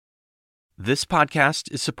This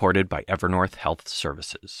podcast is supported by Evernorth Health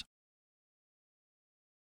Services.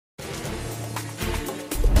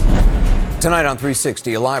 Tonight on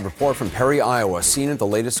 360, a live report from Perry, Iowa, seen at the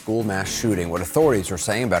latest school mass shooting. What authorities are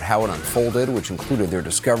saying about how it unfolded, which included their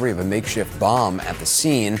discovery of a makeshift bomb at the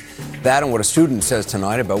scene. That and what a student says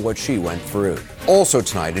tonight about what she went through. Also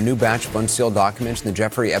tonight, a new batch of unsealed documents in the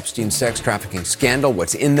Jeffrey Epstein sex trafficking scandal,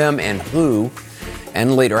 what's in them and who.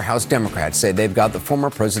 And later, House Democrats say they've got the former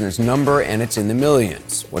president's number and it's in the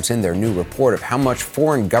millions. What's in their new report of how much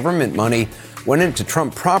foreign government money went into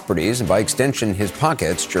Trump properties and by extension his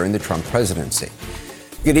pockets during the Trump presidency.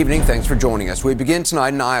 Good evening. Thanks for joining us. We begin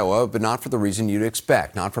tonight in Iowa, but not for the reason you'd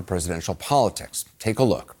expect, not for presidential politics. Take a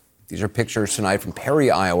look. These are pictures tonight from Perry,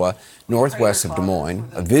 Iowa, northwest of Des Moines.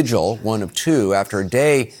 A vigil, one of two, after a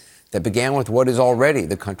day that began with what is already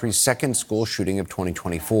the country's second school shooting of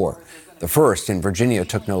 2024. The first in Virginia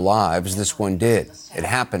took no lives. This one did. It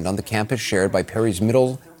happened on the campus shared by Perry's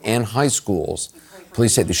middle and high schools.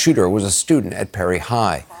 Police say the shooter was a student at Perry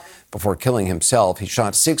High. Before killing himself, he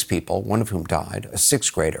shot 6 people, one of whom died, a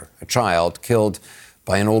 6th grader, a child killed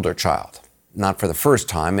by an older child. Not for the first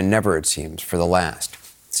time, and never, it seems, for the last.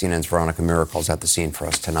 CNN's Veronica Miracle is at the scene for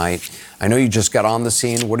us tonight. I know you just got on the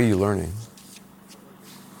scene. What are you learning?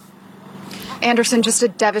 Anderson, just a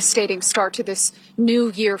devastating start to this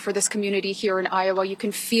new year for this community here in Iowa. You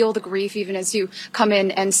can feel the grief even as you come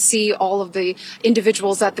in and see all of the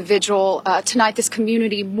individuals at the vigil. Tonight, this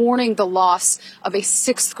community mourning the loss of a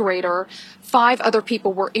 6th grader. 5 other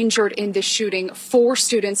people were injured in this shooting, 4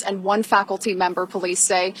 students and 1 faculty member, police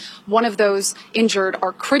say. One of those injured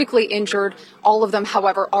are critically injured. All of them,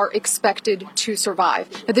 however, are expected to survive.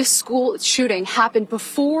 Now, this school shooting happened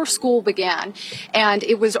before school began, and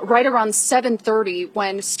it was right around 7:30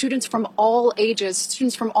 when students from all ages,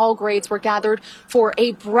 students from all grades were gathered for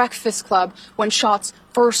a breakfast club when shots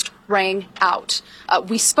first rang out.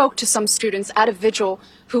 We spoke to some students at a vigil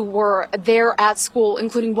who were there at school,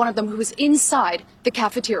 including one of them who was inside the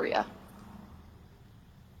cafeteria.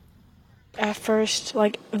 At first,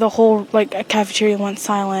 the whole cafeteria went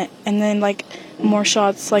silent, and then more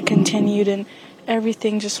shots continued, and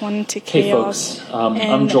everything just went into chaos. Hey folks,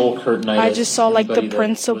 I'm Joel Curtinitis. I just saw the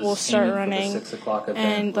principal start running,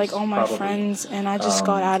 and all my friends, and I just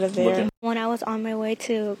got out of there. When I was on my way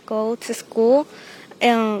to go to school,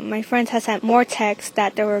 my friends had sent more texts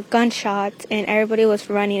that there were gunshots, and everybody was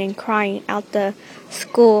running and crying out the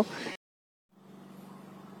school.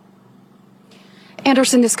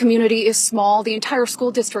 Anderson, this community is small. The entire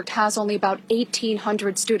school district has only about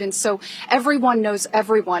 1,800 students, so everyone knows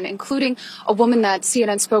everyone, including a woman that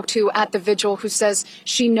CNN spoke to at the vigil who says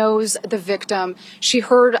she knows the victim. She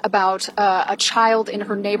heard about a child in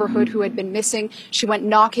her neighborhood who had been missing. She went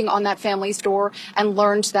knocking on that family's door and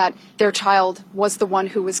learned that their child was the one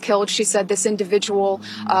who was killed. She said this individual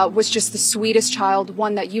was just the sweetest child,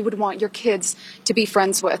 one that you would want your kids to be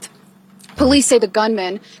friends with. Police say the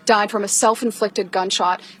gunman died from a self-inflicted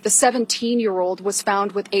gunshot. The 17-year-old was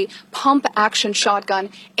found with a pump-action shotgun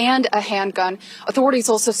and a handgun. Authorities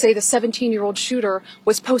also say the 17-year-old shooter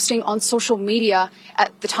was posting on social media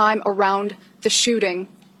at the time around the shooting.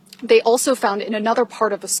 They also found in another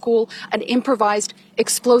part of the school an improvised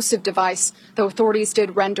explosive device, though authorities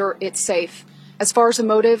did render it safe. As far as the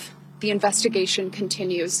motive, the investigation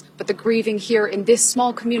continues. But the grieving here in this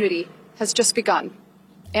small community has just begun.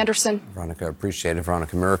 Anderson. Veronica, appreciate it.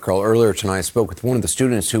 Veronica Miracle. Earlier tonight, I spoke with one of the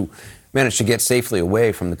students who managed to get safely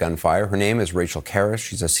away from the gunfire. Her name is Rachel Karras.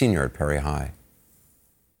 She's a senior at Perry High.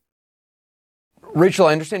 Rachel,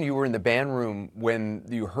 I understand you were in the band room when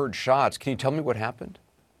you heard shots. Can you tell me what happened?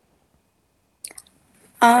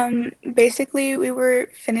 Basically, we were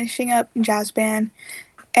finishing up jazz band,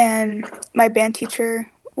 and my band teacher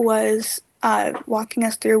was walking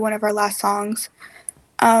us through one of our last songs.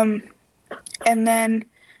 And then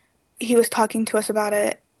he was talking to us about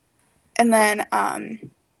it, and then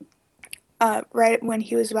right when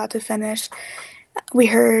he was about to finish, we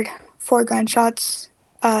heard 4 gunshots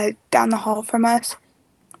down the hall from us.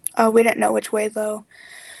 We didn't know which way, though.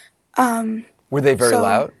 Were they very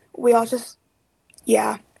loud? We all just,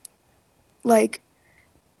 yeah.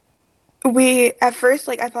 We, at first,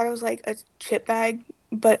 I thought it was, a chip bag,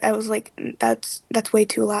 but I was like, that's way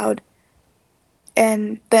too loud.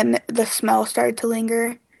 And then the smell started to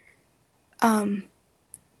linger.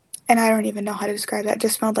 And I don't even know how to describe that. It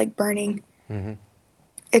just smelled like burning. Mm-hmm.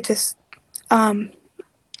 It just,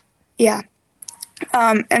 yeah.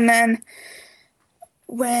 And then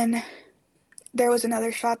when there was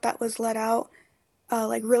another shot that was let out,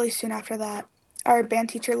 really soon after that, our band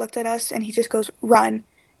teacher looked at us and he just goes, "Run."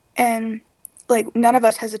 And none of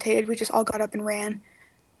us hesitated. We just all got up and ran.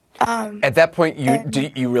 At that point,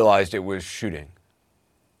 you realized it was shooting.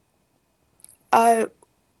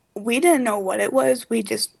 We didn't know what it was. We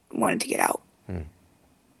just wanted to get out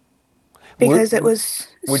because it was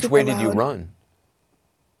Which super way did you loud.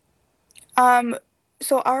 run?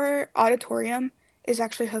 So our auditorium is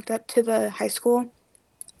actually hooked up to the high school,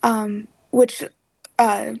 which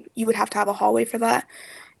you would have to have a hallway for that.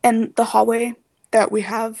 And the hallway that we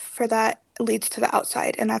have for that leads to the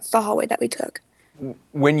outside, and that's the hallway that we took.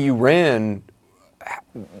 When you ran,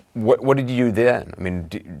 what did you do then? I mean,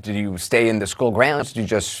 did you stay in the school grounds?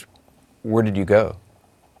 Where did you go?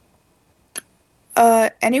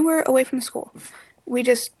 Anywhere away from the school. We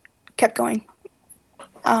just kept going.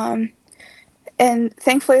 And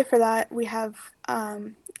thankfully for that, we have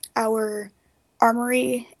our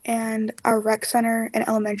armory and our rec center and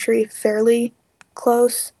elementary fairly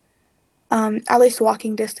close, at least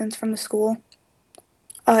walking distance from the school.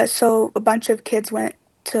 So a bunch of kids went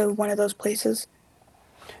to one of those places.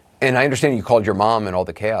 And I understand you called your mom and all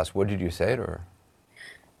the chaos. What did you say to her?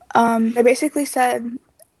 I basically said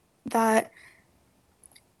that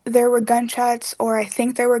there were gunshots, or I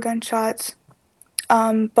think there were gunshots,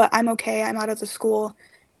 but I'm okay. I'm out of the school.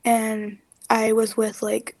 And I was with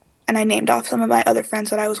and I named off some of my other friends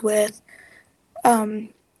that I was with.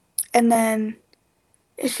 And then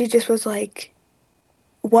she just was like,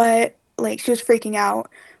 what? Like, she was freaking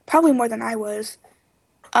out, probably more than I was.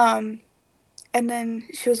 And then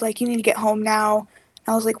she was like, you need to get home now.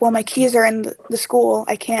 And I was like, well, my keys are in the school.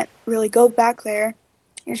 I can't really go back there.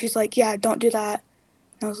 And she's like, yeah, don't do that.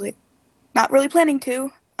 And I was like, not really planning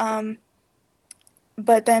to.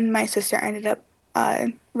 But then my sister ended up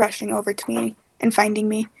rushing over to me and finding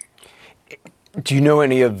me. Do you know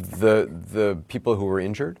any of the people who were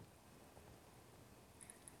injured?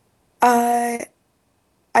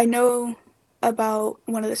 I know about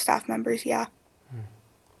one of the staff members, yeah.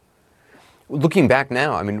 Looking back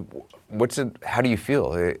now, I mean, how do you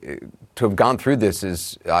feel? To have gone through this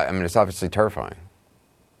it's obviously terrifying.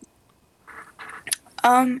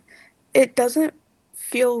 It doesn't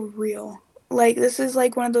feel real. Like, this is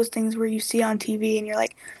like one of those things where you see on TV and you're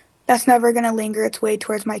like, that's never going to linger its way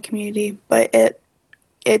towards my community, but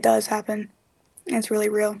it does happen. And it's really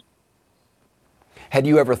real. Had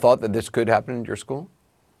you ever thought that this could happen at your school?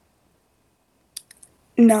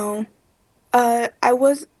 No. I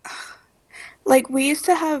was, we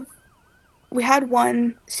had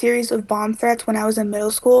one series of bomb threats when I was in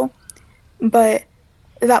middle school, but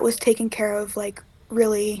that was taken care of,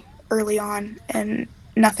 really early on, and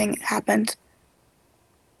nothing happened.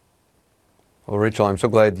 Well, Rachel, I'm so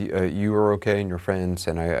glad you were okay and your friends,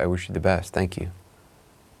 and I wish you the best. Thank you.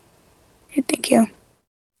 Thank you.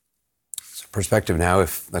 Perspective now,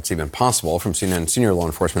 if that's even possible, from CNN senior law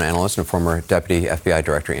enforcement analyst and former Deputy FBI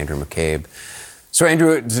Director Andrew McCabe. So,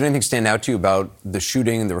 Andrew, does anything stand out to you about the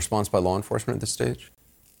shooting and the response by law enforcement at this stage?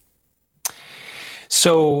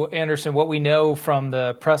 So, Anderson, what we know from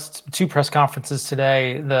the two press conferences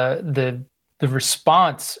today, the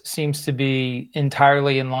response seems to be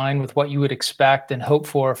entirely in line with what you would expect and hope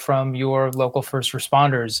for from your local first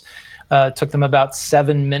responders. It took them about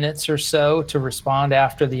 7 minutes or so to respond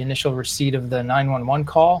after the initial receipt of the 911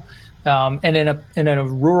 call. And in a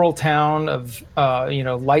rural town of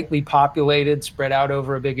lightly populated, spread out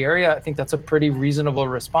over a big area, I think that's a pretty reasonable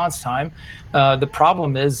response time. The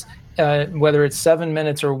problem is, whether it's 7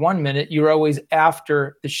 minutes or 1 minute, you're always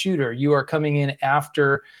after the shooter. You are coming in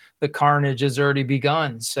after the carnage has already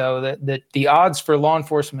begun. So that the odds for law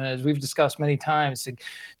enforcement, as we've discussed many times,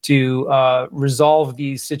 to resolve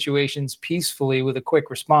these situations peacefully with a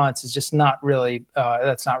quick response is just not really,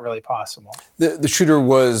 that's not really possible. The shooter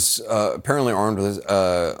was apparently armed with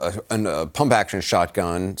a pump-action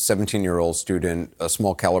shotgun, 17-year-old student, a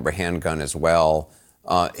small caliber handgun as well.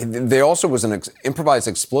 There also was an improvised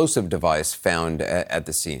explosive device found at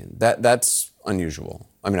the scene. That's unusual.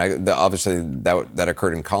 I mean, obviously that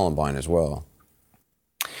occurred in Columbine as well.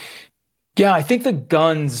 Yeah, I think the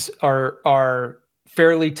guns are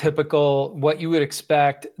fairly typical, what you would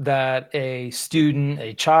expect that a student,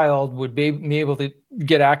 a child, would be able to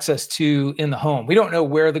get access to in the home. We don't know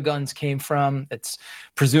where the guns came from. It's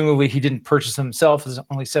presumably he didn't purchase them himself. He's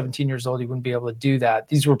only 17 years old. He wouldn't be able to do that.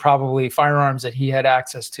 These were probably firearms that he had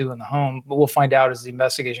access to in the home, but we'll find out as the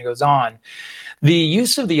investigation goes on. The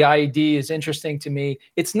use of the IED is interesting to me.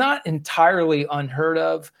 It's not entirely unheard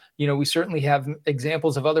of. You know, we certainly have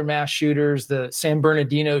examples of other mass shooters. The San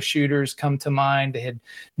Bernardino shooters come to mind. They had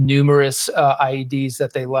numerous IEDs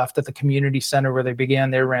that they left at the community center where they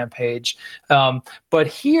began their rampage. But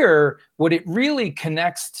here, what it really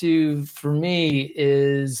connects to for me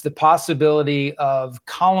is the possibility of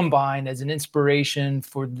Columbine as an inspiration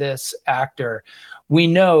for this actor. We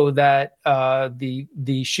know that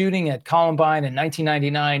the shooting at Columbine in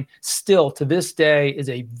 1999 still to this day is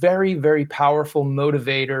a very, very powerful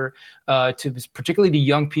motivator to particularly to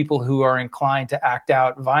young people who are inclined to act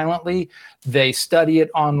out violently. They study it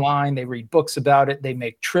online. They read books about it. They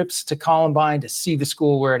make trips to Columbine to see the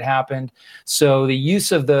school where it happened. So the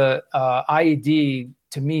use of the IED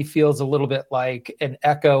to me feels a little bit like an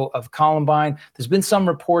echo of Columbine. There's been some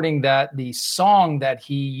reporting that the song that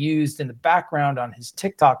he used in the background on his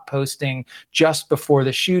TikTok posting just before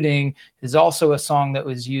the shooting is also a song that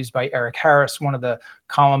was used by Eric Harris, one of the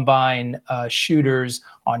Columbine shooters,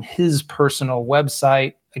 on his personal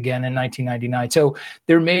website, again in 1999. So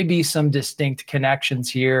there may be some distinct connections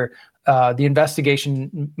here. The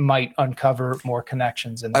investigation might uncover more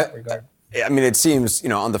connections in that regard. I mean, it seems,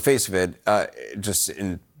 on the face of it,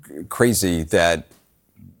 crazy that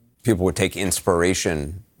people would take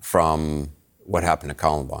inspiration from what happened to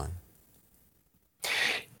Columbine.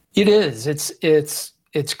 It is.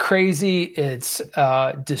 It's crazy. It's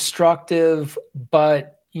destructive.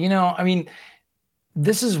 But,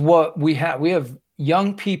 this is what we have. We have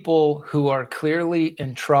young people who are clearly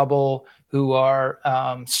in trouble, who are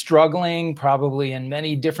struggling probably in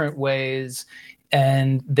many different ways.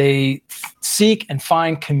 And they seek and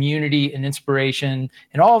find community and inspiration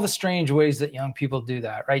in all the strange ways that young people do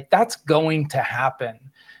that, right? That's going to happen.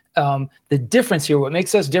 The difference here, what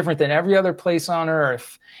makes us different than every other place on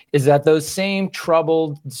earth, is that those same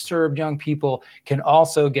troubled, disturbed young people can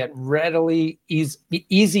also get readily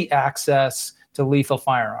easy access to lethal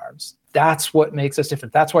firearms. That's what makes us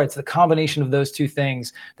different. That's why it's the combination of those two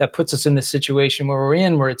things that puts us in this situation where we're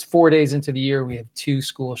in, where it's 4 days into the year, we have 2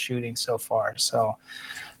 school shootings so far. So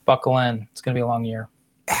buckle in. It's going to be a long year.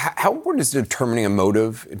 How important is determining a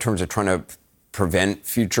motive in terms of trying to prevent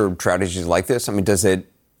future tragedies like this? I mean, does it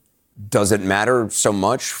matter so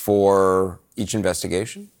much for each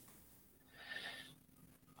investigation?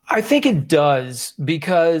 I think it does,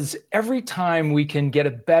 because every time we can get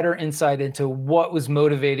a better insight into what was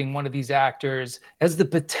motivating one of these actors has the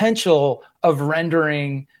potential of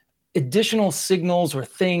rendering additional signals or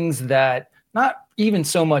things that not even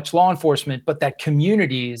so much law enforcement, but that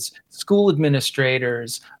communities, school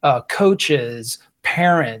administrators, coaches,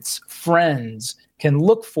 parents, friends can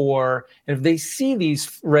look for. And if they see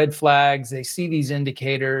these red flags, they see these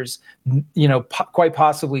indicators, quite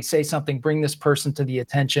possibly say something, bring this person to the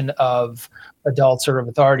attention of adults or of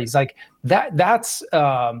authorities. Like that's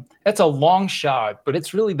a long shot, but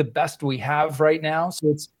it's really the best we have right now.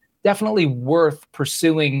 So it's definitely worth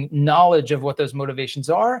pursuing knowledge of what those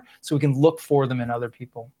motivations are so we can look for them in other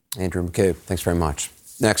people. Andrew McCabe, thanks very much.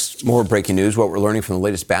 Next, more breaking news. What we're learning from the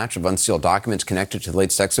latest batch of unsealed documents connected to the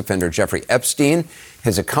late sex offender Jeffrey Epstein,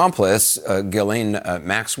 his accomplice, Ghislaine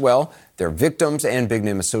Maxwell, their victims, and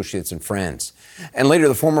big-name associates and friends. And later,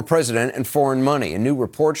 the former president and foreign money. A new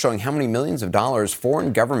report showing how many millions of dollars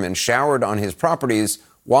foreign governments showered on his properties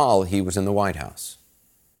while he was in the White House.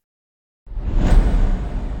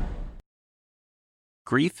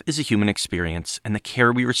 Grief is a human experience, and the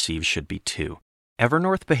care we receive should be too.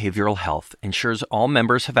 Evernorth Behavioral Health ensures all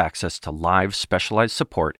members have access to live, specialized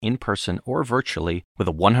support in person or virtually with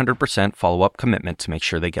a 100% follow-up commitment to make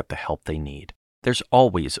sure they get the help they need. There's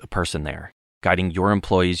always a person there, guiding your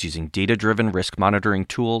employees using data-driven risk monitoring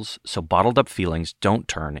tools so bottled-up feelings don't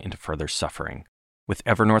turn into further suffering. With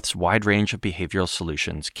Evernorth's wide range of behavioral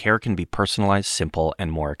solutions, care can be personalized, simple,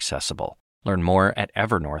 and more accessible. Learn more at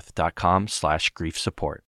evernorth.com/grief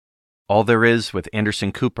support. All There Is with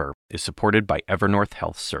Anderson Cooper is supported by Evernorth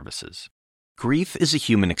Health Services. Grief is a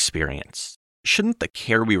human experience. Shouldn't the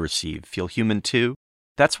care we receive feel human too?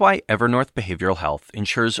 That's why Evernorth Behavioral Health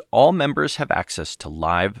ensures all members have access to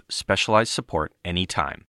live, specialized support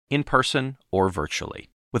anytime, in person or virtually,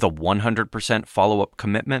 with a 100% follow-up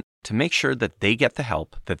commitment to make sure that they get the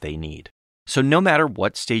help that they need. So no matter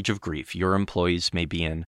what stage of grief your employees may be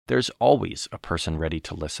in, there's always a person ready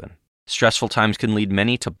to listen. Stressful times can lead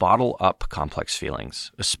many to bottle up complex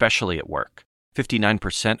feelings, especially at work.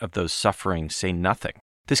 59% of those suffering say nothing.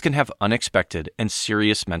 This can have unexpected and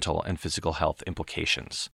serious mental and physical health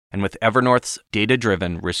implications. And with Evernorth's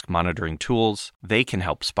data-driven risk monitoring tools, they can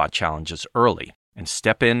help spot challenges early and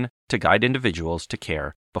step in to guide individuals to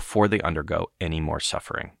care before they undergo any more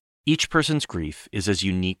suffering. Each person's grief is as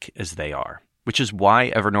unique as they are, which is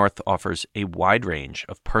why Evernorth offers a wide range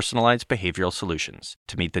of personalized behavioral solutions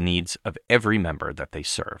to meet the needs of every member that they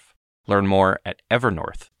serve. Learn more at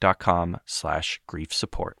evernorth.com/grief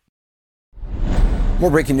support. More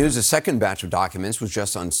breaking news. A second batch of documents was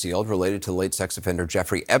just unsealed related to late sex offender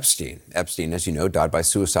Jeffrey Epstein. Epstein, as you know, died by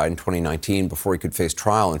suicide in 2019 before he could face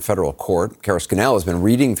trial in federal court. Kara Scannell has been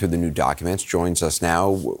reading through the new documents, joins us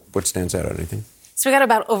now. What stands out? Anything? So we got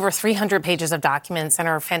about over 300 pages of documents, and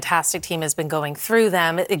our fantastic team has been going through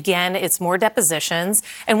them. Again, it's more depositions.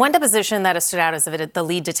 And one deposition that has stood out is the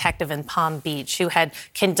lead detective in Palm Beach, who had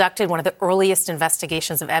conducted one of the earliest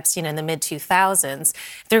investigations of Epstein in the mid-2000s.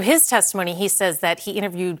 Through his testimony, he says that he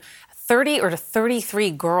interviewed 30 or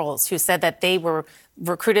 33 girls who said that they were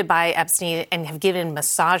recruited by Epstein and have given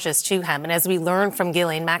massages to him. And as we learned from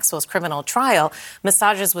Ghislaine Maxwell's criminal trial,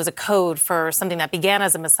 massages was a code for something that began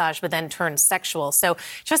as a massage but then turned sexual. So it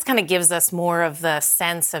just kind of gives us more of the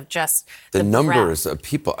sense of just the numbers of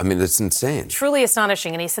people. I mean, it's insane. Truly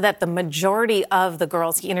astonishing. And he said that the majority of the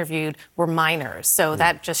girls he interviewed were minors. So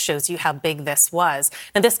that just shows you how big this was.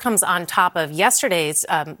 And this comes on top of yesterday's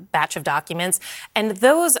batch of documents. And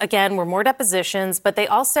those, again, were more depositions, but they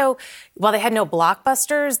also, while they had no blockbusters,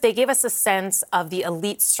 they gave us a sense of the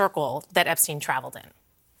elite circle that Epstein traveled in.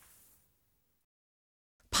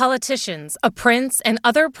 Politicians, a prince, and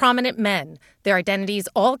other prominent men, their identities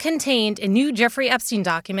all contained in new Jeffrey Epstein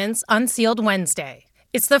documents unsealed Wednesday.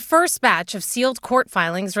 It's the first batch of sealed court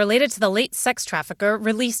filings related to the late sex trafficker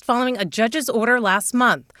released following a judge's order last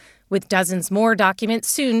month, with dozens more documents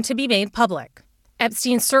soon to be made public.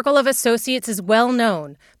 Epstein's circle of associates is well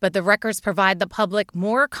known, but the records provide the public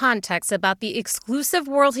more context about the exclusive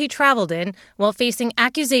world he traveled in while facing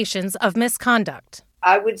accusations of misconduct.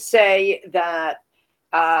 I would say that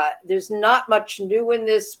there's not much new in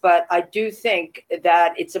this, but I do think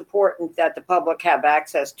that it's important that the public have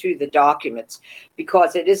access to the documents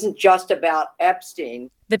because it isn't just about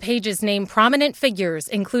Epstein. The pages name prominent figures,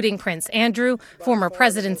 including Prince Andrew, former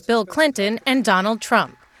Presidents Bill Clinton and Donald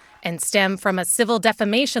Trump, and stem from a civil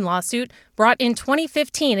defamation lawsuit brought in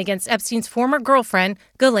 2015 against Epstein's former girlfriend,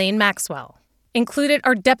 Ghislaine Maxwell. Included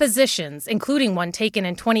are depositions, including one taken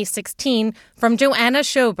in 2016 from Joanna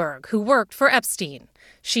Sjoberg, who worked for Epstein.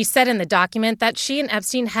 She said in the document that she and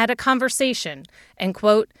Epstein had a conversation, and,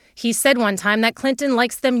 quote, he said one time that Clinton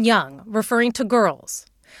likes them young, referring to girls.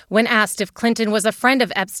 When asked if Clinton was a friend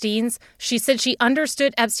of Epstein's, she said she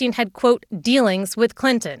understood Epstein had, quote, dealings with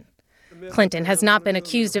Clinton. Clinton has not been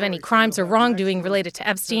accused of any crimes or wrongdoing related to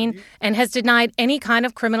Epstein and has denied any kind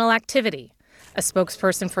of criminal activity. A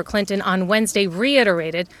spokesperson for Clinton on Wednesday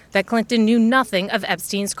reiterated that Clinton knew nothing of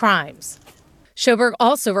Epstein's crimes. Sjoberg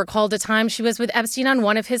also recalled a time she was with Epstein on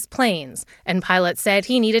one of his planes, and pilots said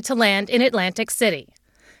he needed to land in Atlantic City.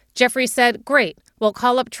 Jeffrey said, great, we'll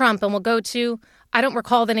call up Trump and we'll go to, I don't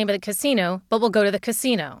recall the name of the casino, but we'll go to the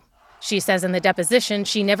casino. She says in the deposition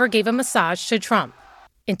she never gave a massage to Trump.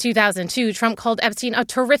 In 2002, Trump called Epstein a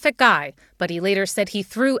terrific guy, but he later said he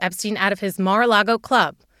threw Epstein out of his Mar-a-Lago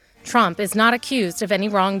club. Trump is not accused of any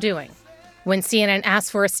wrongdoing. When CNN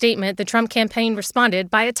asked for a statement, the Trump campaign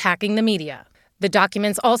responded by attacking the media. The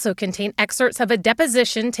documents also contain excerpts of a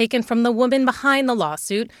deposition taken from the woman behind the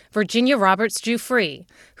lawsuit, Virginia Roberts Giuffre,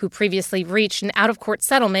 who previously reached an out-of-court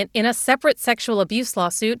settlement in a separate sexual abuse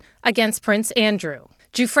lawsuit against Prince Andrew.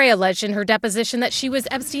 Giuffre alleged in her deposition that she was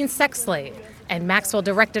Epstein's sex slave, and Maxwell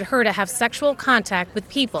directed her to have sexual contact with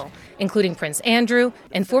people, including Prince Andrew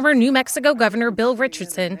and former New Mexico Governor Bill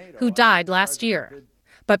Richardson, who died last year.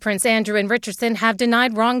 But Prince Andrew and Richardson have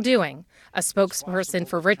denied wrongdoing. A spokesperson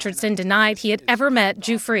for Richardson denied he had ever met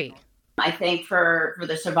Giuffre. I think for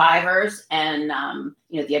the survivors and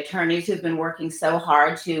the attorneys who've been working so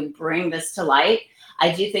hard to bring this to light,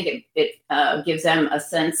 I do think it gives them a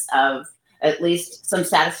sense of at least some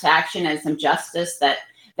satisfaction and some justice that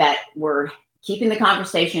we're keeping the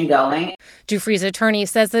conversation going. Giuffre's attorney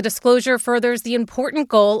says the disclosure furthers the important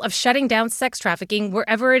goal of shutting down sex trafficking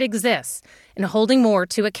wherever it exists and holding more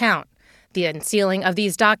to account. The unsealing of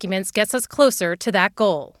these documents gets us closer to that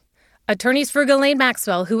goal. Attorneys for Ghislaine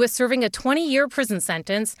Maxwell, who is serving a 20-year prison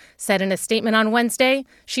sentence, said in a statement on Wednesday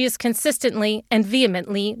she has consistently and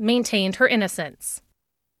vehemently maintained her innocence.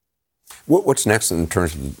 What's next in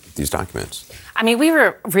terms of these documents? I mean,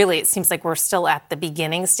 it seems like we're still at the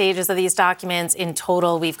beginning stages of these documents. In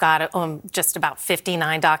total, we've got just about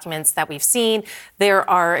 59 documents that we've seen. There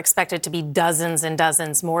are expected to be dozens and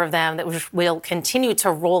dozens more of them that will continue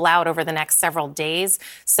to roll out over the next several days.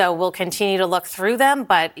 So we'll continue to look through them.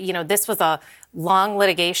 But, this was a long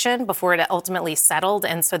litigation before it ultimately settled.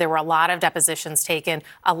 And so there were a lot of depositions taken,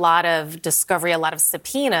 a lot of discovery, a lot of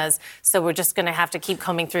subpoenas. So we're just going to have to keep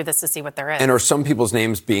combing through this to see what there is. And are some people's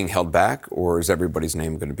names being held back, or is everybody's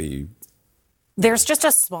name going to be There's just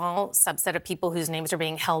a small subset of people whose names are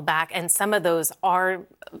being held back, and some of those are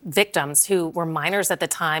victims who were minors at the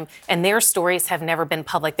time, and their stories have never been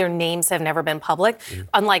public. Their names have never been public,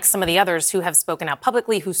 unlike some of the others who have spoken out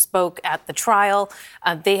publicly, who spoke at the trial.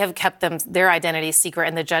 They have kept their identity secret,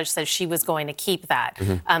 and the judge said she was going to keep that.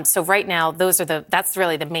 So right now, that's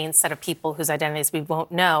really the main set of people whose identities we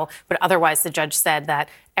won't know, but otherwise the judge said that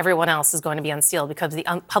everyone else is going to be unsealed because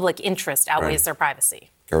the public interest outweighs their privacy.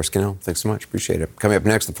 Kara Scannell, thanks so much. Appreciate it. Coming up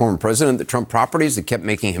next, the former president, the Trump properties that kept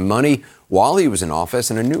making him money while he was in office,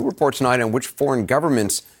 and a new report tonight on which foreign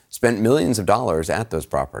governments spent millions of dollars at those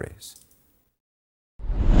properties.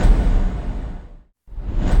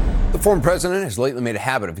 The former president has lately made a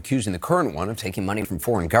habit of accusing the current one of taking money from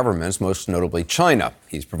foreign governments, most notably China.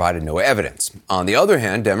 He's provided no evidence. On the other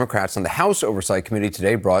hand, Democrats on the House Oversight Committee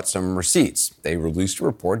today brought some receipts. They released a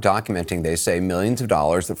report documenting, they say, millions of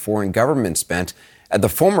dollars that foreign governments spent at the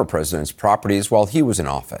former president's properties while he was in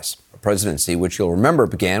office. A presidency which you'll remember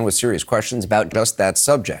began with serious questions about just that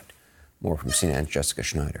subject. More from CNN's Jessica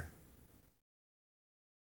Schneider.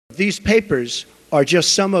 These papers are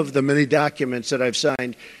just some of the many documents that I've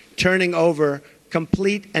signed, turning over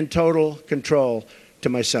complete and total control to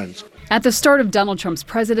my sons. At the start of Donald Trump's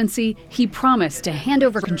presidency, he promised to hand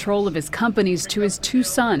over control of his companies to his two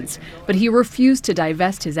sons, but he refused to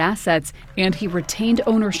divest his assets, and he retained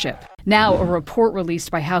ownership. Now, a report released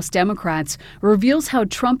by House Democrats reveals how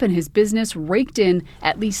Trump and his business raked in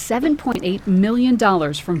at least $7.8 million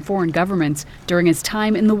from foreign governments during his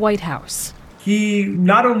time in the White House. He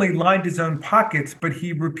not only lined his own pockets, but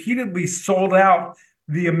he repeatedly sold out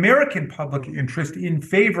the American public interest in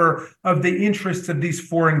favor of the interests of these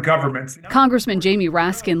foreign governments. Congressman Jamie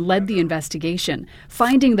Raskin led the investigation,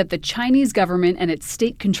 finding that the Chinese government and its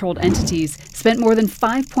state-controlled entities spent more than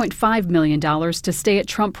 $5.5 million to stay at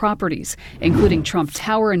Trump properties, including Trump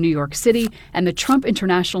Tower in New York City and the Trump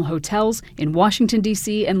International Hotels in Washington,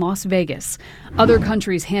 D.C. and Las Vegas. Other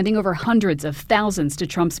countries handing over hundreds of thousands to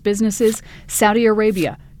Trump's businesses: Saudi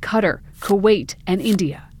Arabia, Qatar, Kuwait, and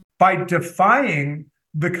India. By defying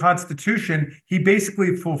the Constitution, he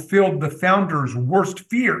basically fulfilled the founders' worst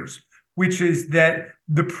fears, which is that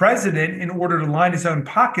the president, in order to line his own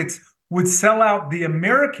pockets, would sell out the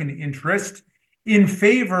American interest in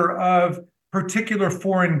favor of particular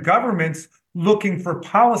foreign governments looking for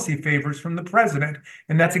policy favors from the president.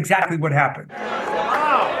 And that's exactly what happened.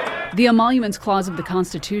 The Emoluments Clause of the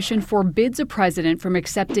Constitution forbids a president from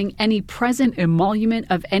accepting any present emolument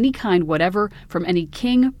of any kind whatever from any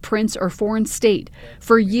king, prince, or foreign state.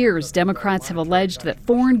 For years, Democrats have alleged that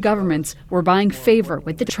foreign governments were buying favor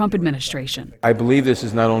with the Trump administration. I believe this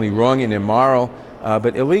is not only wrong and immoral,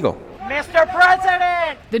 but illegal. Mr.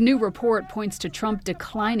 President! The new report points to Trump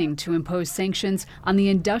declining to impose sanctions on the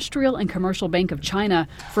Industrial and Commercial Bank of China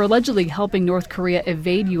for allegedly helping North Korea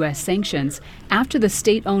evade U.S. sanctions after the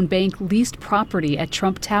state-owned bank leased property at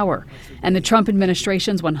Trump Tower. And the Trump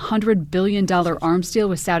administration's $100 billion arms deal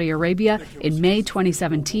with Saudi Arabia in May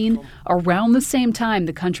 2017, around the same time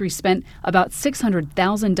the country spent about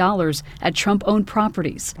 $600,000 at Trump-owned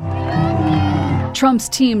properties. Trump's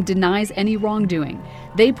team denies any wrongdoing.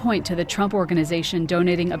 They point to the Trump Organization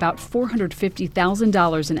donating about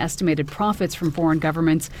 $450,000 in estimated profits from foreign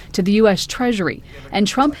governments to the U.S. Treasury, and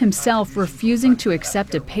Trump himself refusing to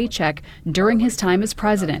accept a paycheck during his time as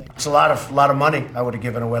president. It's a lot of money I would have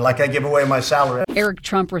given away, like I give away my salary. Eric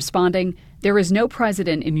Trump responding, "There is no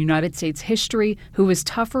president in United States history who was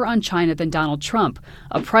tougher on China than Donald Trump,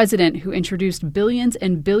 a president who introduced billions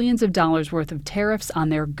and billions of dollars worth of tariffs on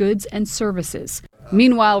their goods and services."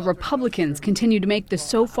 Meanwhile, Republicans continue to make the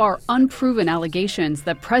so far unproven allegations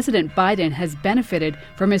that President Biden has benefited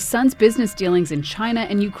from his son's business dealings in China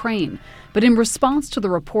and Ukraine. But in response to the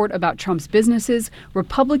report about Trump's businesses,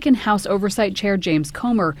 Republican House Oversight Chair James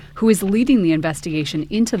Comer, who is leading the investigation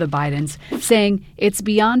into the Bidens, saying it's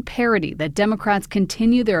beyond parody that Democrats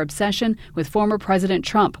continue their obsession with former President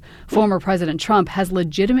Trump. Former President Trump has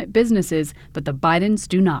legitimate businesses, but the Bidens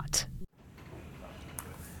do not.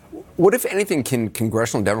 What, if anything, can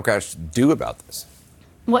congressional Democrats do about this?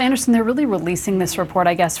 Well, Anderson, they're really releasing this report,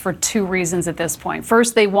 I guess, for two reasons at this point.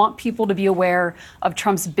 First, they want people to be aware of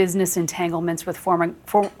Trump's business entanglements with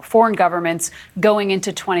foreign governments going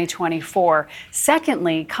into 2024.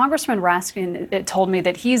 Secondly, Congressman Raskin told me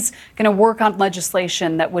that he's going to work on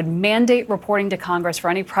legislation that would mandate reporting to Congress for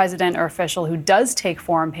any president or official who does take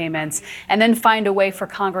foreign payments, and then find a way for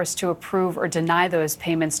Congress to approve or deny those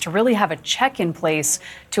payments, to really have a check in place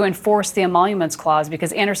to enforce the Emoluments Clause.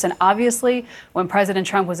 Because, Anderson, obviously, when President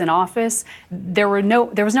Trump was in office, there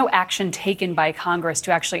was no action taken by Congress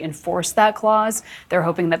to actually enforce that clause. They're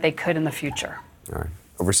hoping that they could in the future. All right.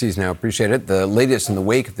 Overseas now, appreciate it. The latest in the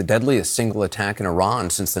wake of the deadliest single attack in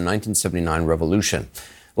Iran since the 1979 revolution.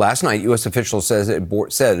 Last night, U.S. officials said it bore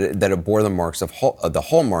the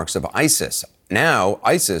hallmarks of ISIS. Now,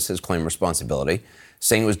 ISIS has claimed responsibility,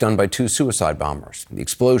 saying it was done by 2 suicide bombers. The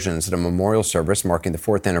explosions at a memorial service marking the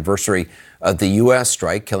 4th anniversary of the U.S.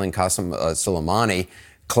 strike killing Qasem Soleimani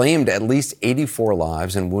claimed at least 84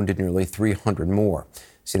 lives and wounded nearly 300 more.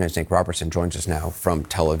 CNN's Nick Robertson joins us now from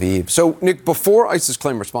Tel Aviv. So, Nick, before ISIS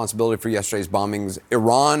claimed responsibility for yesterday's bombings,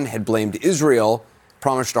 Iran had blamed Israel,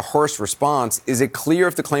 promised a harsh response. Is it clear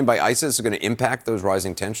if the claim by ISIS is going to impact those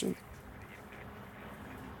rising tensions?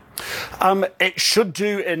 It should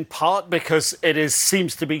do in part because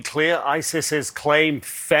seems to be clear ISIS's claim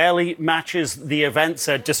fairly matches the events.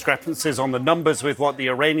 Discrepancies on the numbers with what the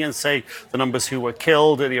Iranians say, the numbers who were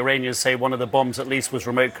killed. The Iranians say one of the bombs at least was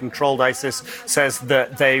remote controlled. ISIS says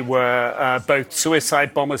that they were both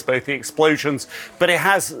suicide bombers, both the explosions. But it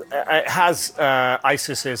has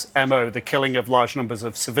ISIS's MO, the killing of large numbers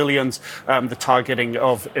of civilians, the targeting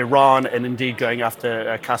of Iran, and indeed going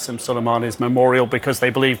after Qasem Soleimani's memorial because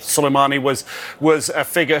they believe Soleimani was a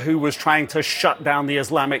figure who was trying to shut down the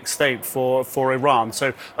Islamic State for Iran.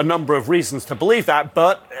 So a number of reasons to believe that.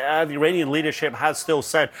 But the Iranian leadership has still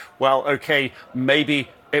said, well, OK, maybe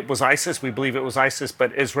it was ISIS. We believe it was ISIS,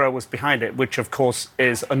 but Israel was behind it, which, of course,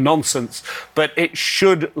 is a nonsense. But it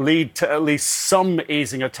should lead to at least some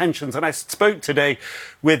easing of tensions. And I spoke today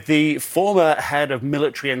with the former head of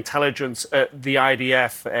military intelligence at the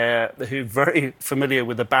IDF, who's very familiar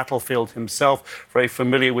with the battlefield himself, very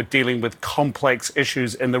familiar with dealing with complex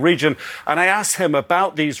issues in the region. And I asked him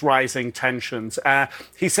about these rising tensions.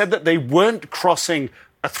 He said that they weren't crossing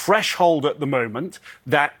a threshold at the moment,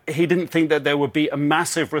 that he didn't think that there would be a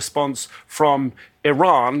massive response from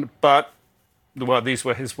Iran, but, well, these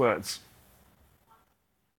were his words.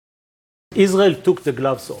 Israel took the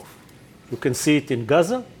gloves off. You can see it in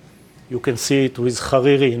Gaza. You can see it with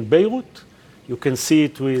Hariri in Beirut. You can see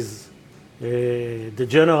it with the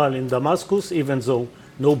general in Damascus, even though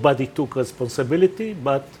nobody took responsibility,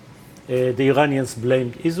 but the Iranians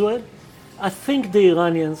blamed Israel. I think the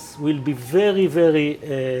Iranians will be very,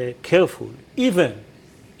 very careful, even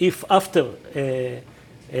if after a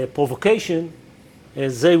provocation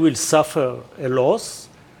they will suffer a loss,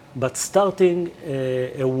 but starting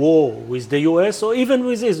a war with the US or even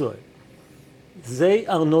with Israel, they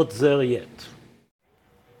are not there yet.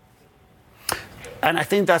 And I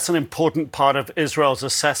think that's an important part of Israel's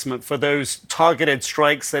assessment for those targeted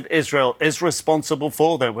strikes that Israel is responsible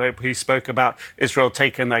for. He spoke about Israel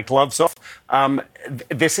taking their gloves off.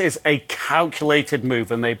 This is a calculated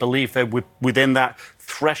move, and they believe they're within that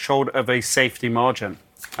threshold of a safety margin.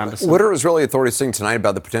 Anderson. What are Israeli authorities saying tonight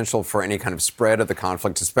about the potential for any kind of spread of the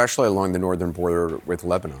conflict, especially along the northern border with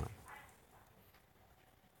Lebanon?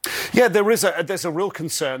 Yeah, there's a real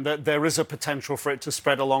concern that there is a potential for it to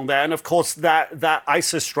spread along there. And of course, that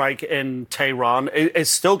ISIS strike in Tehran is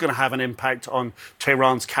still going to have an impact on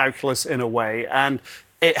Tehran's calculus in a way. And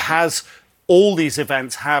it has all these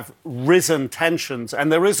events have risen tensions,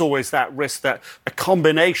 and there is always that risk that a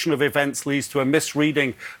combination of events leads to a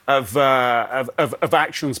misreading of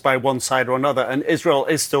actions by one side or another. And Israel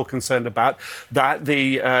is still concerned about that.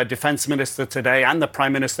 The defense minister today and the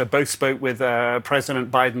prime minister both spoke with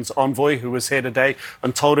President Biden's envoy, who was here today,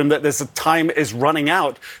 and told him that time is running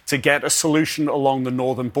out to get a solution along the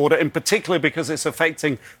northern border, in particular because it's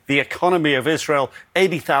affecting the economy of Israel.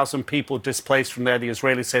 80,000 people displaced from there. The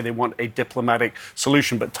Israelis say they want a diplomatic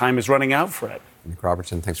solution, but time is running out for it. Nick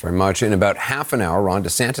Robertson, thanks very much. In about half an hour, Ron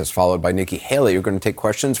DeSantis, followed by Nikki Haley, are going to take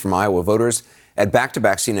questions from Iowa voters at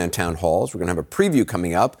back-to-back CNN town halls. We're going to have a preview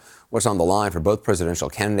coming up. What's on the line for both presidential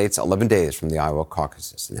candidates 11 days from the Iowa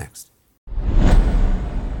caucuses. Next.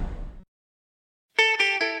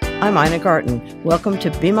 I'm Ina Garten. Welcome to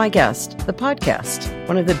Be My Guest, the podcast.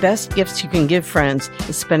 One of the best gifts you can give friends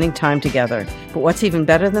is spending time together. But what's even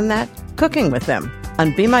better than that? Cooking with them.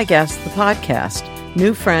 On Be My Guest, the podcast,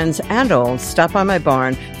 new friends and old stop by my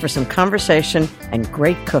barn for some conversation and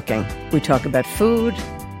great cooking. We talk about food,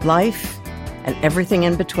 life, and everything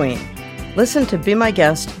in between. Listen to Be My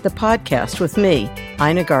Guest, the podcast with me,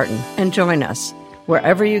 Ina Garten, and join us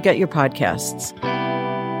wherever you get your podcasts.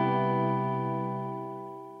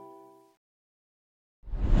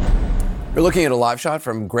 We're looking at a live shot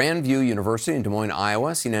from Grandview University in Des Moines,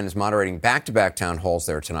 Iowa. CNN is moderating back-to-back town halls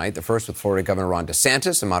there tonight. The first with Florida Governor Ron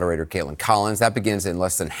DeSantis and moderator Caitlin Collins. That begins in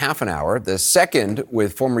less than half an hour. The second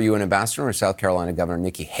with former UN Ambassador and South Carolina Governor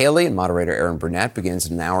Nikki Haley and moderator Aaron Burnett begins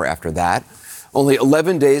an hour after that. Only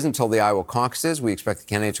 11 days until the Iowa caucuses. We expect the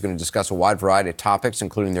candidates are going to discuss a wide variety of topics,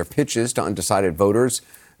 including their pitches to undecided voters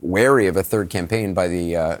wary of a third campaign by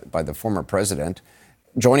the former president.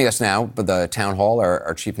 Joining us now at the town hall,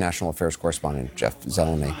 our chief national affairs correspondent, Jeff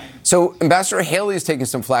Zeleny. So Ambassador Haley is taking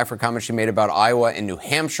some flack for comments she made about Iowa and New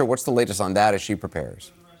Hampshire. What's the latest on that as she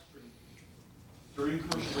prepares?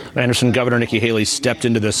 Anderson, Governor Nikki Haley stepped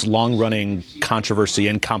into this long-running controversy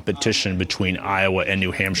and competition between Iowa and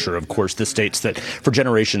New Hampshire. Of course, the states that for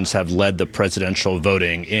generations have led the presidential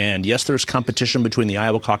voting. And yes, there's competition between the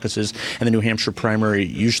Iowa caucuses and the New Hampshire primary.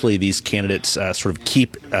 Usually these candidates sort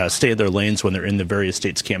of stay in their lanes when they're in the various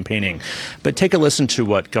states campaigning. But take a listen to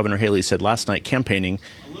what Governor Haley said last night campaigning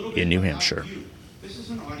in New Hampshire.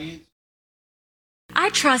 I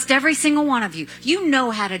trust every single one of you. You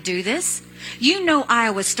know how to do this. You know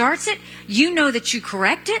Iowa starts it. You know that you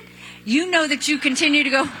correct it. You know that you continue to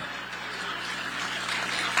go.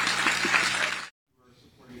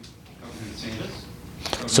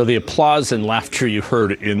 So the applause and laughter you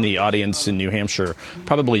heard in the audience in New Hampshire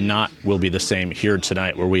probably not will be the same here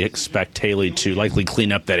tonight, where we expect Haley to likely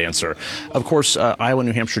clean up that answer. Of course, Iowa and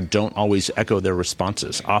New Hampshire don't always echo their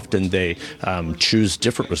responses. Often they choose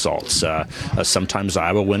different results. Sometimes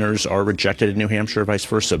Iowa winners are rejected in New Hampshire, vice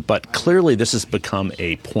versa. But clearly this has become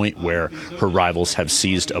a point where her rivals have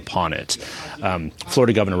seized upon it.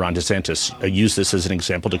 Florida Governor Ron DeSantis used this as an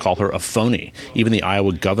example to call her a phony. Even the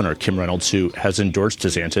Iowa governor, Kim Reynolds, who has endorsed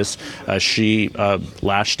DeSantis, she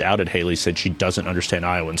lashed out at Haley, said she doesn't understand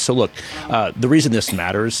Iowans. So look, the reason this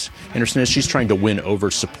matters, Anderson, is she's trying to win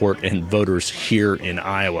over support and voters here in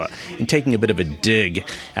Iowa. And taking a bit of a dig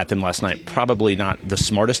at them last night, probably not the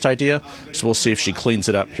smartest idea. So we'll see if she cleans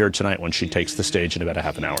it up here tonight when she takes the stage in about a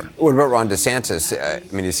half an hour. What about Ron DeSantis?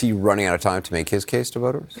 I mean, is he running out of time to make his case to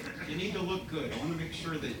voters? You need to look good. I want to make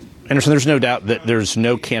sure that... Anderson, there's no doubt that there's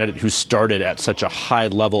no candidate who started at such a high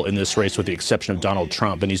level in this race with the exception of Donald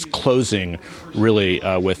Trump, and he's closing really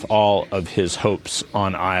with all of his hopes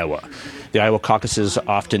on Iowa. The Iowa caucuses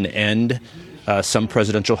often end some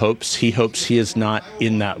presidential hopes. He hopes he is not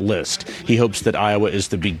in that list. He hopes that Iowa is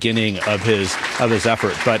the beginning of his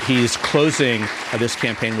effort, but he's closing this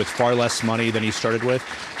campaign with far less money than he started with,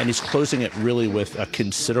 and he's closing it really with a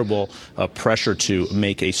considerable pressure to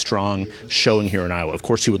make a strong showing here in Iowa. Of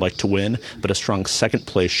course, he would like to win, but a strong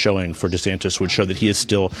second-place showing for DeSantis would show that he is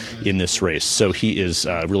still in this race. So he is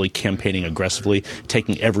really campaigning aggressively,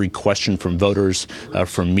 taking every question from voters,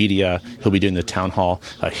 from media. He'll be doing the town hall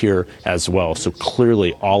here as well. So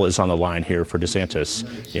clearly all is on the line here for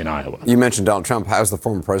DeSantis in Iowa. You mentioned Donald Trump. How's the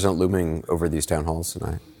former president looming over these town halls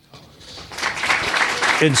tonight?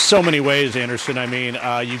 In so many ways, Anderson. I mean,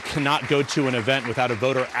 you cannot go to an event without a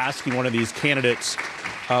voter asking one of these candidates,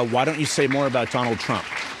 why don't you say more about Donald Trump?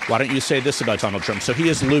 Why don't you say this about Donald Trump? So he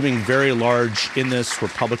is looming very large in this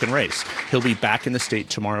Republican race. He'll be back in the state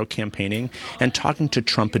tomorrow campaigning and talking to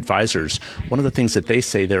Trump advisors. One of the things that they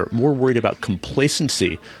say, they're more worried about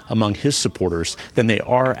complacency among his supporters than they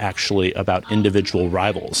are actually about individual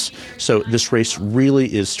rivals. So this race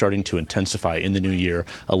really is starting to intensify in the new year,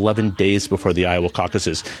 11 days before the Iowa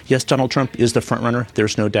caucuses. Yes, Donald Trump is the front runner,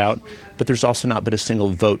 there's no doubt, but there's also not been a single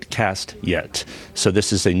vote cast yet. So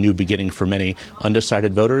this is a new beginning for many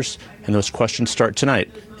undecided voters. And those questions start tonight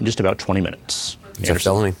in just about 20 minutes. Jeff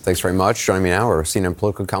Zeleny, thanks very much. Joining me now are CNN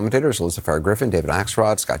political commentators Elizabeth Farrar Griffin, David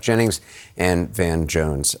Axelrod, Scott Jennings, and Van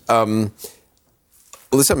Jones.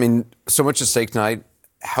 Listen, I mean, so much at stake tonight.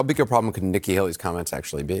 How big a problem could Nikki Haley's comments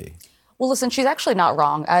actually be? Well, listen, she's actually not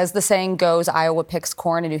wrong. As the saying goes, Iowa picks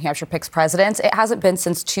corn and New Hampshire picks presidents. It hasn't been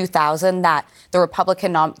since 2000 that the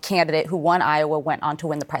Republican candidate who won Iowa went on to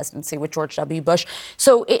win the presidency with George W. Bush.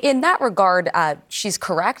 So in that regard, she's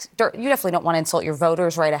correct. You definitely don't want to insult your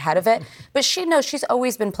voters right ahead of it. But she knows she's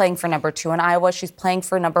always been playing for number 2 in Iowa. She's playing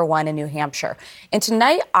for number 1 in New Hampshire. And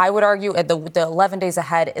tonight, I would argue the 11 days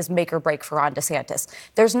ahead is make or break for Ron DeSantis.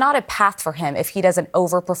 There's not a path for him if he doesn't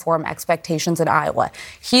overperform expectations in Iowa.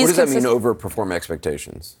 What does that mean, overperform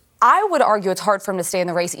expectations? I would argue it's hard for him to stay in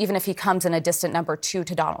the race, even if he comes in a distant number 2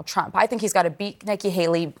 to Donald Trump. I think he's got to beat Nikki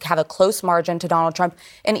Haley, have a close margin to Donald Trump.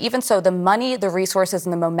 And even so, the money, the resources,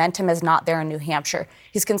 and the momentum is not there in New Hampshire.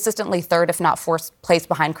 He's consistently 3rd, if not 4th place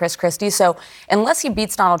behind Chris Christie. So unless he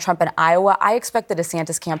beats Donald Trump in Iowa, I expect the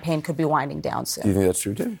DeSantis campaign could be winding down soon. Do you think that's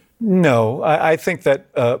true, too? No, I think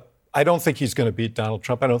that... I don't think he's going to beat Donald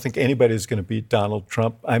Trump. I don't think anybody's going to beat Donald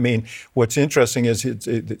Trump. I mean, what's interesting is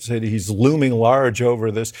he's looming large over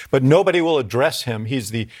this, but nobody will address him.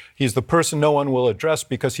 He's the person no one will address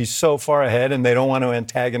because he's so far ahead and they don't want to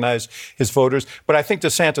antagonize his voters. But I think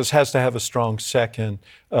DeSantis has to have a strong second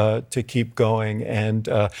to keep going. And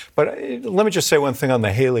but let me just say one thing on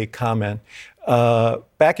the Haley comment.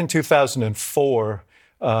 Back in 2004,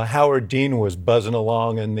 Howard Dean was buzzing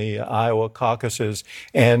along in the Iowa caucuses,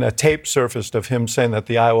 and a tape surfaced of him saying that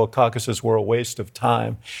the Iowa caucuses were a waste of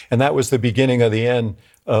time. And that was the beginning of the end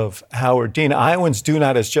of Howard Dean. Iowans do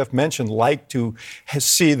not, as Jeff mentioned, like to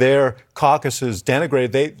see their caucuses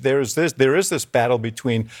denigrated. There is this battle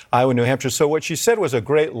between Iowa and New Hampshire. So what she said was a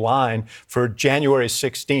great line for January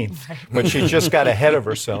 16th, but she just got ahead of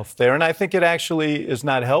herself there. And I think it actually is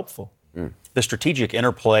not helpful. The strategic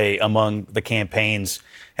interplay among the campaigns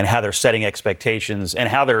and how they're setting expectations and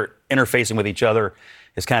how they're interfacing with each other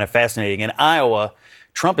is kind of fascinating. In Iowa,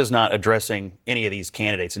 Trump is not addressing any of these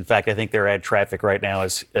candidates. In fact, I think their ad traffic right now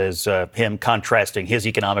is him contrasting his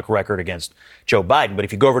economic record against Joe Biden. But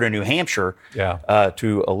if you go over to New Hampshire,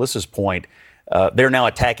 to Alyssa's point, they're now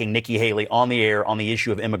attacking Nikki Haley on the air on the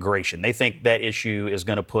issue of immigration. They think that issue is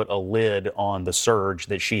going to put a lid on the surge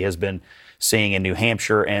that she has been seeing in New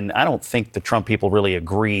Hampshire. And I don't think the Trump people really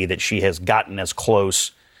agree that she has gotten as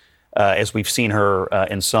close as we've seen her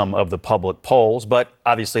in some of the public polls. But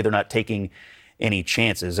obviously, they're not taking any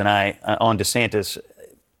chances. And on DeSantis,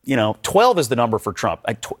 12 is the number for Trump.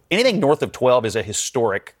 Anything north of 12 is a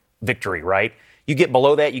historic victory, right? You get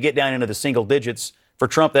below that, you get down into the single digits. For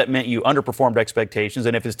Trump, that meant you underperformed expectations.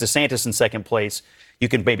 And if it's DeSantis in second place, you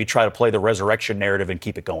can maybe try to play the resurrection narrative and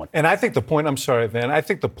keep it going. And I think the point, I'm sorry, Van, I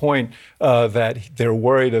think the point that they're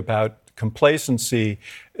worried about complacency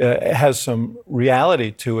has some reality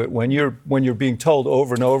to it. When you're being told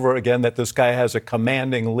over and over again that this guy has a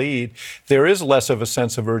commanding lead, there is less of a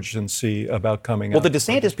sense of urgency about coming out. Well, the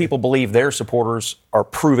DeSantis people believe their supporters are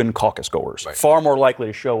proven caucus goers, far more likely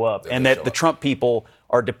to show up, and that the Trump people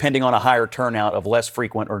are depending on a higher turnout of less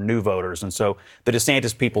frequent or new voters. And so the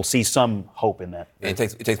DeSantis people see some hope in that. And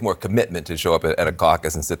it takes more commitment to show up at a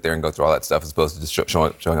caucus and sit there and go through all that stuff as opposed to just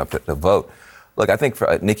showing up to vote. Look, I think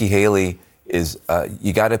for Nikki Haley is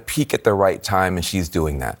you got to peak at the right time, and she's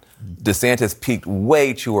doing that. DeSantis peaked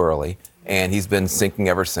way too early, and he's been sinking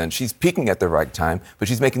ever since. She's peaking at the right time, but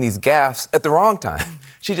she's making these gaffes at the wrong time.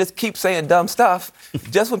 She just keeps saying dumb stuff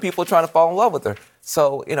just when people are trying to fall in love with her.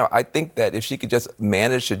 So, I think that if she could just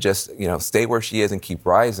manage to just, stay where she is and keep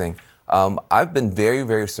rising, I've been very,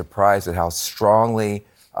 very surprised at how strongly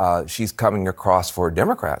she's coming across for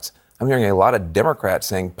Democrats. I'm hearing a lot of Democrats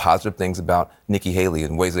saying positive things about Nikki Haley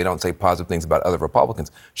in ways they don't say positive things about other Republicans.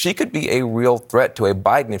 She could be a real threat to a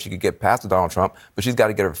Biden if she could get past Donald Trump, but she's got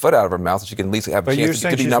to get her foot out of her mouth so she can at least have a chance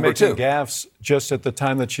to be number two. But you're saying she's making gaffes just at the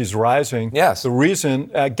time that she's rising. Yes. The reason,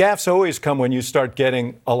 gaffes always come when you start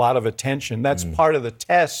getting a lot of attention. That's part of the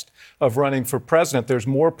test of running for president. There's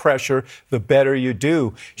more pressure, the better you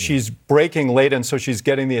do. She's breaking late, and so she's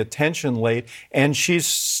getting the attention late, and she's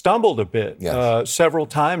stumbled a bit several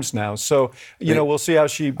times now. So, we'll see how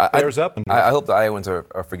she bears up. I hope the Iowans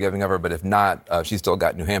are forgiving of her, but if not, she's still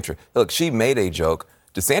got New Hampshire. Look, she made a joke.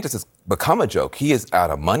 DeSantis has become a joke. He is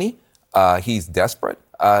out of money. He's desperate.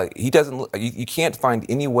 He doesn't. You can't find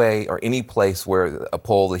any way or any place where a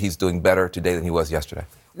poll that he's doing better today than he was yesterday.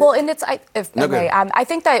 Well, and I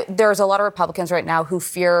think that there's a lot of Republicans right now who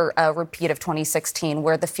fear a repeat of 2016,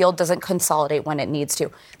 where the field doesn't consolidate when it needs to.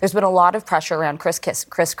 There's been a lot of pressure around Chris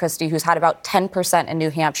Christie, who's had about 10% in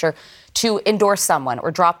New Hampshire, to endorse someone or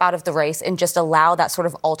drop out of the race and just allow that sort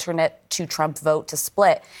of alternate to Trump vote to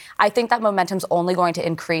split. I think that momentum's only going to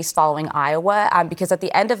increase following Iowa, because at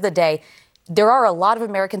the end of the day, there are a lot of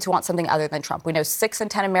Americans who want something other than Trump. We know 6 in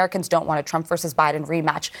 10 Americans don't want a Trump versus Biden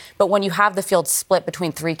rematch. But when you have the field split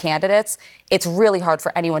between 3 candidates, it's really hard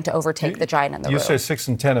for anyone to overtake the giant in the room. You say 6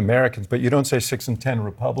 in 10 Americans, but you don't say 6 in 10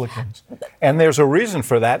 Republicans. And there's a reason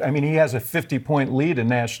for that. I mean, he has a 50-point lead in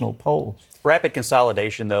national polls. Rapid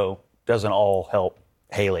consolidation, though, doesn't all help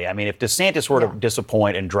Haley. I mean, if DeSantis were to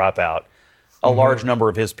disappoint and drop out, a large number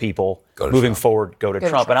of his people moving forward go to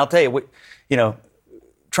Trump. And I'll tell you,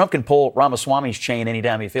 Trump can pull Ramaswamy's chain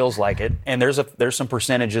anytime he feels like it, and there's some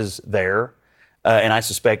percentages there, and I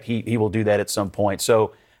suspect he will do that at some point.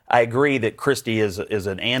 So I agree that Christie is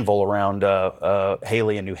an anvil around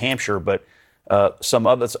Haley in New Hampshire, but some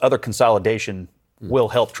other consolidation will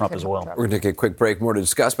help Trump as well. We're going to take a quick break. More to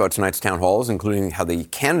discuss about tonight's town halls, including how the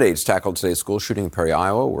candidates tackled today's school shooting in Perry,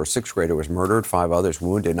 Iowa, where a 6th grader was murdered, 5 others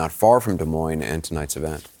wounded, not far from Des Moines, and tonight's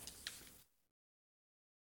event.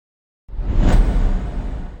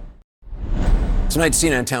 Tonight's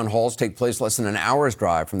CNN town halls take place less than an hour's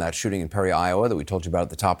drive from that shooting in Perry, Iowa that we told you about at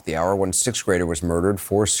the top of the hour. One 6th grader was murdered,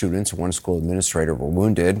 4 students and 1 school administrator were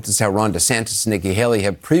wounded. This is how Ron DeSantis and Nikki Haley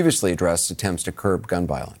have previously addressed attempts to curb gun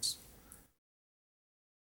violence.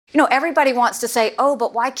 Everybody wants to say,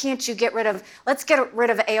 but why can't you let's get rid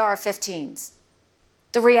of AR-15s.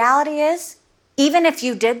 The reality is, even if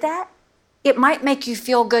you did that, it might make you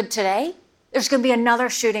feel good today, there's going to be another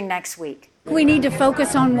shooting next week. We need to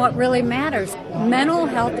focus on what really matters. Mental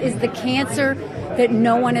health is the cancer that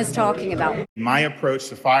no one is talking about. My approach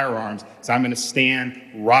to firearms is I'm going to stand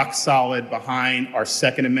rock solid behind our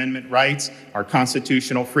Second Amendment rights, our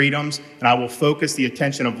constitutional freedoms, and I will focus the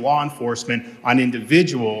attention of law enforcement on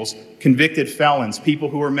individuals, convicted felons, people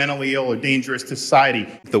who are mentally ill or dangerous to society.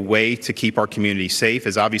 The way to keep our community safe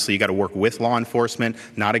is obviously you got to work with law enforcement,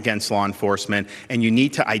 not against law enforcement, and you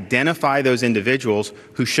need to identify those individuals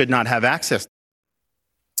who should not have access.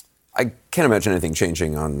 I can't imagine anything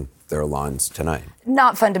changing on their lawns tonight.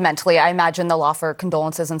 Not fundamentally. I imagine they'll offer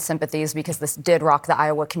condolences and sympathies because this did rock the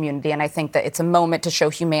Iowa community. And I think that it's a moment to show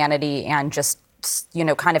humanity and just,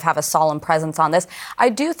 kind of have a solemn presence on this. I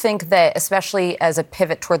do think that, especially as a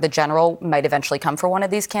pivot toward the general might eventually come for one of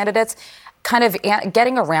these candidates, kind of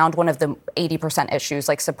getting around one of the 80% issues,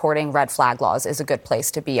 like supporting red flag laws, is a good place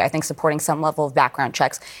to be. I think supporting some level of background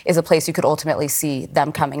checks is a place you could ultimately see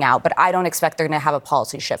them coming out. But I don't expect they're going to have a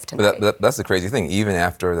policy shift tonight. But that's the crazy thing. Even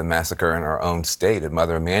after the massacre in our own state at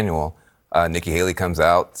Mother Emanuel, Nikki Haley comes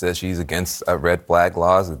out, says she's against red flag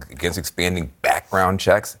laws, against expanding background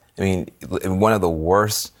checks. I mean, one of the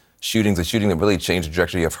worst shootings, a shooting that really changed the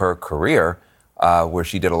trajectory of her career, where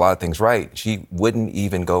she did a lot of things right, she wouldn't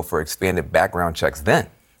even go for expanded background checks then.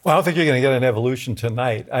 Well, I don't think you're going to get an evolution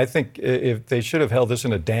tonight. I think if they should have held this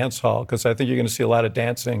in a dance hall, because I think you're going to see a lot of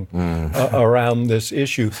dancing around this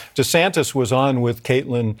issue. DeSantis was on with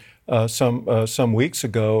Caitlin some weeks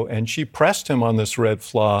ago, and she pressed him on this red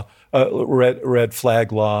flag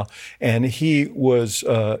law, and he was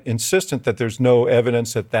insistent that there's no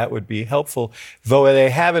evidence that would be helpful, though they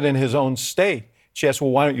have it in his own state. She asked,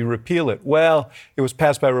 well, why don't you repeal it? Well, it was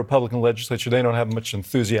passed by a Republican legislature. They don't have much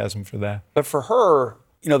enthusiasm for that. But for her,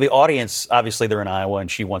 the audience, obviously they're in Iowa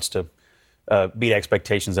and she wants to beat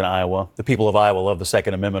expectations in Iowa. The people of Iowa love the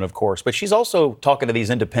Second Amendment, of course. But she's also talking to these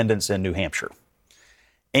independents in New Hampshire.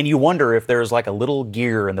 And you wonder if there's like a little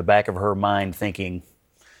gear in the back of her mind thinking,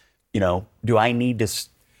 do I need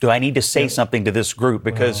to say something to this group?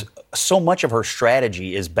 Because so much of her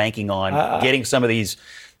strategy is banking on getting some of these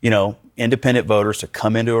independent voters to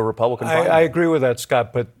come into a Republican Party. I agree with that,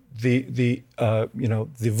 Scott. But the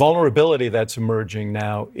vulnerability that's emerging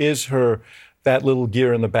now is that little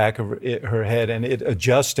gear in the back of her head and it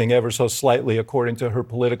adjusting ever so slightly according to her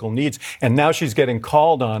political needs. And now she's getting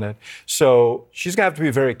called on it. So she's going to have to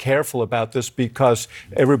be very careful about this because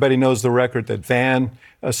everybody knows the record that Van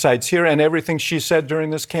cites here and everything she said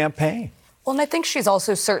during this campaign. Well, and I think she's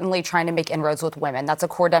also certainly trying to make inroads with women. That's a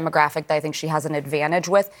core demographic that I think she has an advantage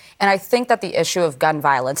with. And I think that the issue of gun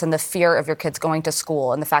violence and the fear of your kids going to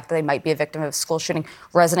school and the fact that they might be a victim of a school shooting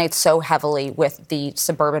resonates so heavily with the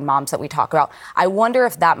suburban moms that we talk about. I wonder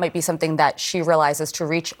if that might be something that she realizes to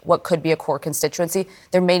reach what could be a core constituency.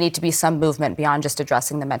 There may need to be some movement beyond just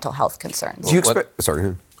addressing the mental health concerns. Do you expect...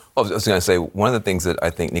 Sorry. I was going to say, one of the things that I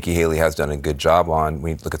think Nikki Haley has done a good job on,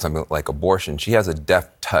 when you look at something like abortion, she has a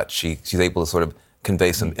deft touch. She's able to sort of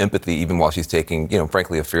convey some empathy even while she's taking,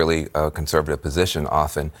 frankly, a fairly conservative position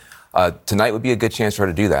often. Tonight would be a good chance for her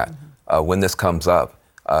to do that. When this comes up,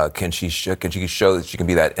 can she show that she can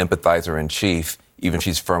be that empathizer in chief, even if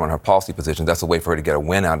she's firm on her policy position? That's a way for her to get a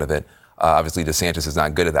win out of it. Obviously, DeSantis is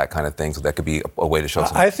not good at that kind of thing, so that could be a way to show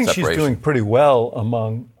some I think separation. She's doing pretty well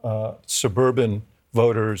among suburban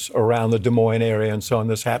voters around the Des Moines area and so on.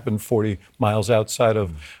 This happened 40 miles outside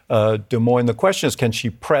of Des Moines. The question is, can she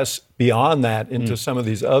press beyond that into some of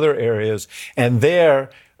these other areas? And their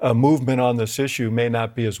movement on this issue may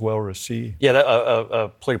not be as well received. Yeah, a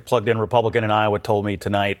plugged-in Republican in Iowa told me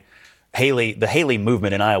tonight, the Haley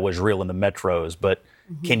movement in Iowa is real in the metros, but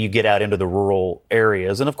can you get out into the rural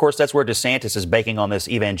areas? And, of course, that's where DeSantis is banking on this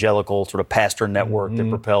evangelical sort of pastor network that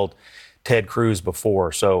propelled Ted Cruz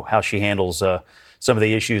before. So how she handles some of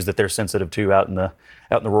the issues that they're sensitive to out in the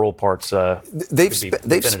rural parts. They've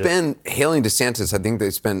spent Haley and DeSantis. I think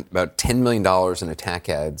they spent about $10 million in attack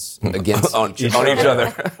ads against on each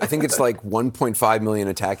other. I think it's like $1.5 million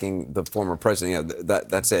attacking the former president. Yeah,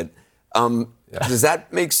 that's it. Does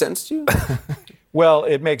that make sense to you? Well,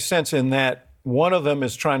 it makes sense in that one of them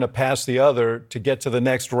is trying to pass the other to get to the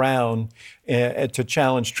next round to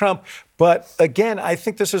challenge Trump. But again, I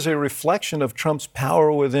think this is a reflection of Trump's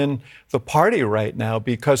power within the party right now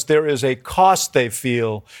because there is a cost they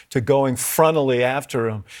feel to going frontally after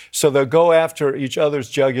him. So they'll go after each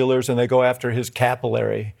other's jugulars and they go after his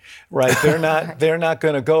capillary, right? They're not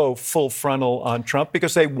going to go full frontal on Trump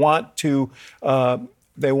because they want to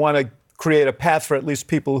create a path for at least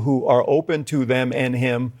people who are open to them and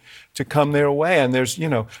him to come their way. And there's,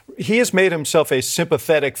 he has made himself a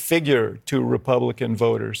sympathetic figure to Republican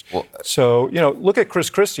voters. So, look at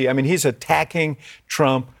Chris Christie. I mean, he's attacking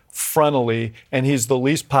Trump frontally, and he's the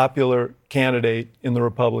least popular candidate in the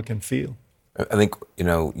Republican field. I think,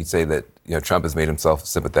 you'd say that, Trump has made himself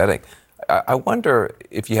sympathetic. I wonder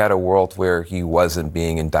if you had a world where he wasn't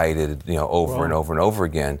being indicted, over and over and over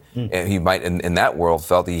again, and he might, in that world,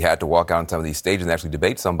 felt he had to walk out on some of these stages and actually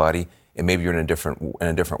debate somebody, and maybe you're in a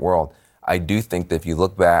different world. I do think that if you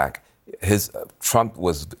look back, Trump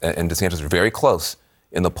and DeSantis were very close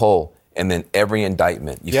in the poll, and then every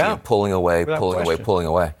indictment, you see him pulling away.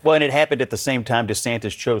 Well, and it happened at the same time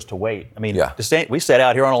DeSantis chose to wait. I mean, we sat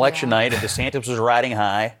out here on election night, and DeSantis was riding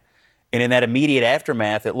high. And in that immediate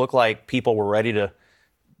aftermath, it looked like people were ready to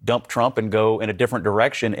dump Trump and go in a different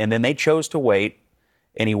direction. And then they chose to wait,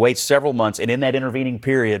 and he waits several months. And in that intervening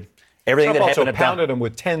period, everything Trump that happened... also pounded him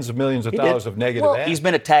with tens of millions of dollars of negative ads. He's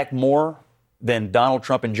been attacked more than Donald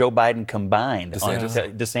Trump and Joe Biden combined.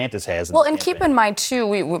 DeSantis has. Well, and keep in mind,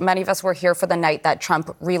 too, many of us were here for the night that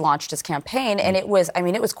Trump relaunched his campaign, and it was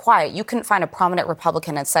quiet. You couldn't find a prominent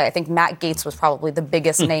Republican in sight. I think Matt Gaetz was probably the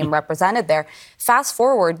biggest name represented there. Fast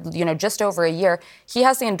forward, just over a year, he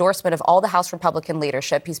has the endorsement of all the House Republican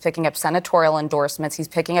leadership. He's picking up senatorial endorsements. He's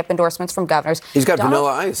picking up endorsements from governors. He's got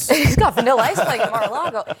Vanilla Ice. He's got Vanilla Ice playing at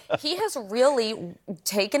Mar-a-Lago. He has really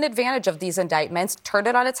taken advantage of these indictments, turned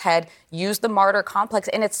it on its head, used the martyr complex,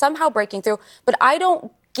 and it's somehow breaking through. But I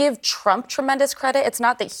don't give Trump tremendous credit. It's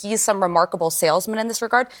not that he's some remarkable salesman in this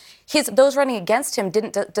regard. Those running against him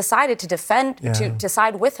decided to to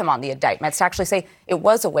side with him on the indictments, to actually say it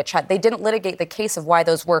was a witch hunt. They didn't litigate the case of why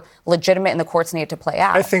those were legitimate and the courts needed to play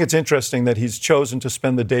out. I think it's interesting that he's chosen to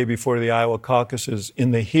spend the day before the Iowa caucuses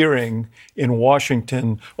in the hearing in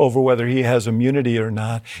Washington over whether he has immunity or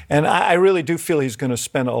not. And I really do feel he's going to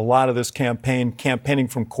spend a lot of this campaigning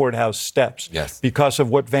from courthouse steps because of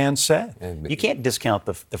what Vance said. You can't discount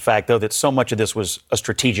the fact, though, that so much of this was a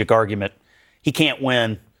strategic argument. He can't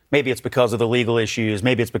win. Maybe it's because of the legal issues.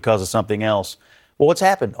 Maybe it's because of something else. Well, what's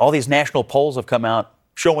happened? All these national polls have come out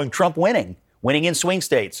showing Trump winning in swing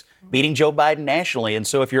states, beating Joe Biden nationally. And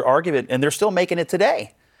so if your argument, and they're still making it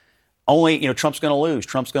today, only, Trump's going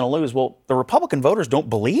to lose. Well, the Republican voters don't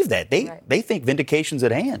believe that. They think vindication's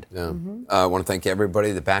at hand. Yeah. I want to thank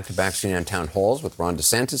everybody. The back-to-back CNN town halls with Ron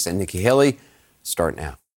DeSantis and Nikki Haley start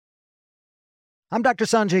now. I'm Dr.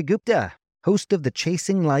 Sanjay Gupta, host of the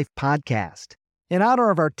Chasing Life podcast. In honor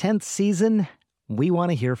of our 10th season, we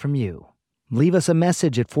want to hear from you. Leave us a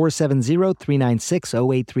message at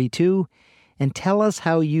 470-396-0832 and tell us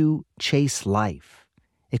how you chase life.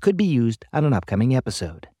 It could be used on an upcoming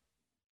episode.